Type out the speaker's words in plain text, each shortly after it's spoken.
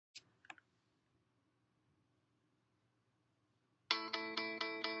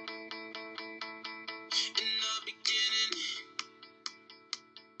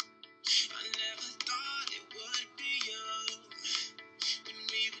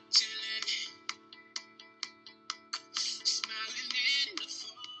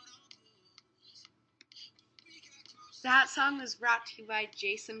That song was brought to you by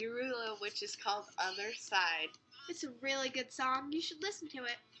Jason Derulo, which is called Other Side. It's a really good song. You should listen to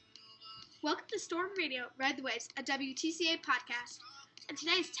it. Welcome to Storm Radio, Ride the Waves, a WTCA podcast. And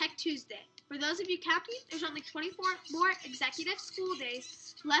today is Tech Tuesday. For those of you counting, there's only 24 more executive school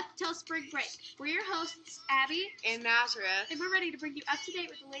days left till spring break. We're your hosts, Abby and Nazareth, and we're ready to bring you up to date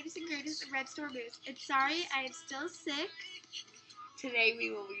with the latest and greatest in Red Storm news. And sorry, I am still sick. Today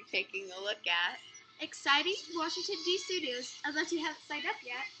we will be taking a look at exciting Washington, D.C. news, unless you haven't signed up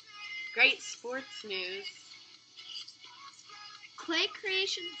yet. Great sports news. Clay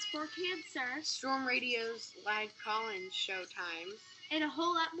creations for cancer. Storm Radio's live call-in show times. And a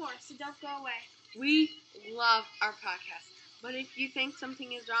whole lot more, so don't go away. We love our podcast, but if you think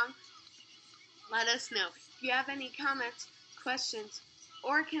something is wrong, let us know. If you have any comments, questions,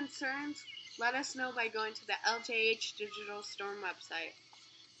 or concerns, let us know by going to the LJH Digital Storm website.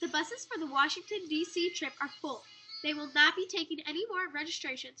 The buses for the Washington, D.C. trip are full. They will not be taking any more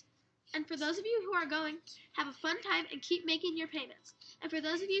registrations. And for those of you who are going, have a fun time and keep making your payments. And for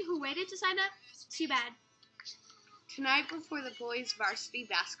those of you who waited to sign up, too bad. Tonight before the boys' varsity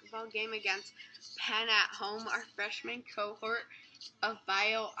basketball game against Penn at home, our freshman cohort of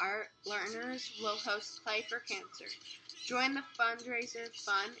bio-art learners will host Play for Cancer. Join the fundraiser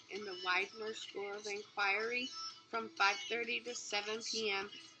fun in the Widener School of Inquiry from 5:30 to 7 p.m.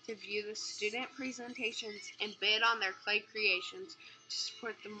 to view the student presentations and bid on their clay creations to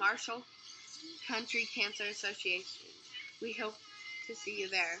support the Marshall Country Cancer Association. We hope to see you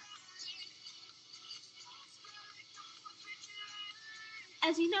there.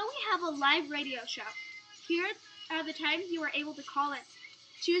 As you know, we have a live radio show. Here are the times you are able to call in.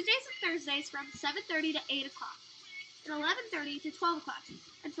 Tuesdays and Thursdays from 7:30 to 8 o'clock, and 11:30 to 12 o'clock.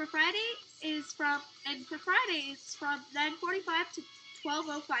 And for Friday it's from 9:45 to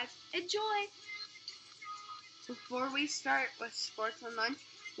 12:05. Enjoy! Before we start with Sports and Lunch,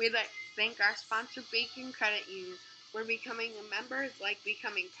 we'd like to thank our sponsor, Beacon Credit Union, where becoming a member is like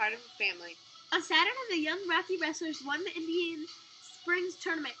becoming part of a family. On Saturday, the Young Rocky Wrestlers won the Indian Springs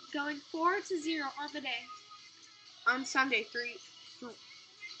tournament, going 4-0 on the day. On Sunday, three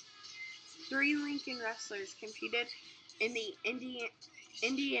Lincoln wrestlers competed in the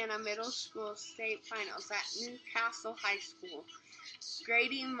Indiana Middle School State Finals at Newcastle High School.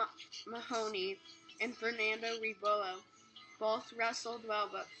 Grady Mahoney and Fernando Rebolo both wrestled well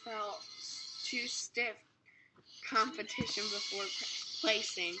but felt too stiff competition before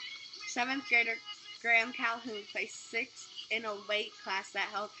placing. 7th grader Graham Calhoun placed 6th in a weight class that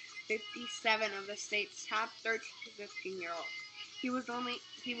held 57 of the state's top 13 to 15-year-olds. He was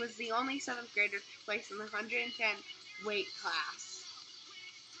the only 7th grader to place in the 110 weight class.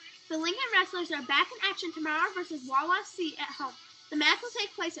 The Lincoln Wrestlers are back in action tomorrow versus Wawasee at home. The match will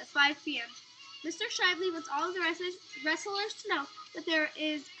take place at 5 p.m. Mr. Shively wants all of the wrestlers to know that there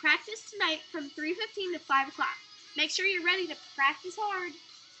is practice tonight from 3:15 to 5 o'clock. Make sure you're ready to practice hard.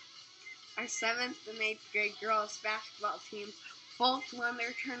 Our 7th and 8th grade girls basketball teams both won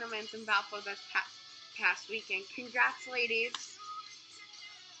their tournaments in Valpo this past weekend. Congrats, ladies!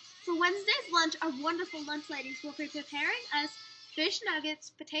 For Wednesday's lunch, our wonderful lunch ladies will be preparing us fish nuggets,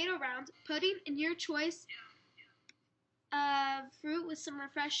 potato rounds, pudding, and your choice of fruit with some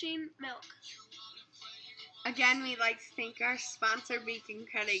refreshing milk. Again, we'd like to thank our sponsor, Beacon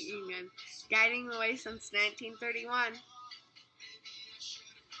Credit Union, guiding the way since 1931.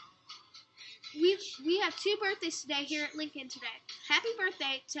 We have 2 birthdays today here at Lincoln today. Happy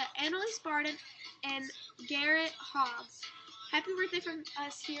birthday to Annalise Barden and Garrett Hobbs. Happy birthday from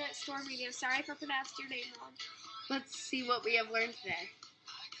us here at Storm Radio. Sorry if I pronounced your name wrong. Let's see what we have learned today.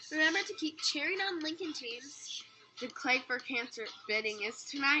 Remember to keep cheering on Lincoln teams. The Clay for Cancer bidding is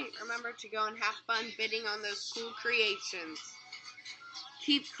tonight. Remember to go and have fun bidding on those cool creations.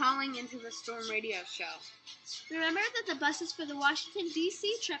 Keep calling into the Storm Radio show. Remember that the buses for the Washington,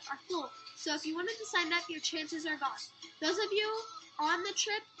 D.C. trip are full, so if you wanted to sign up, your chances are gone. Those of you on the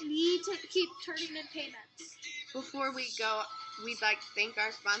trip need to keep turning in payments. Before we go, we'd like to thank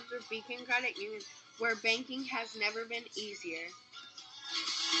our sponsor, Beacon Credit Union, where banking has never been easier.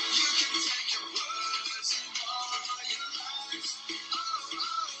 You can take your word.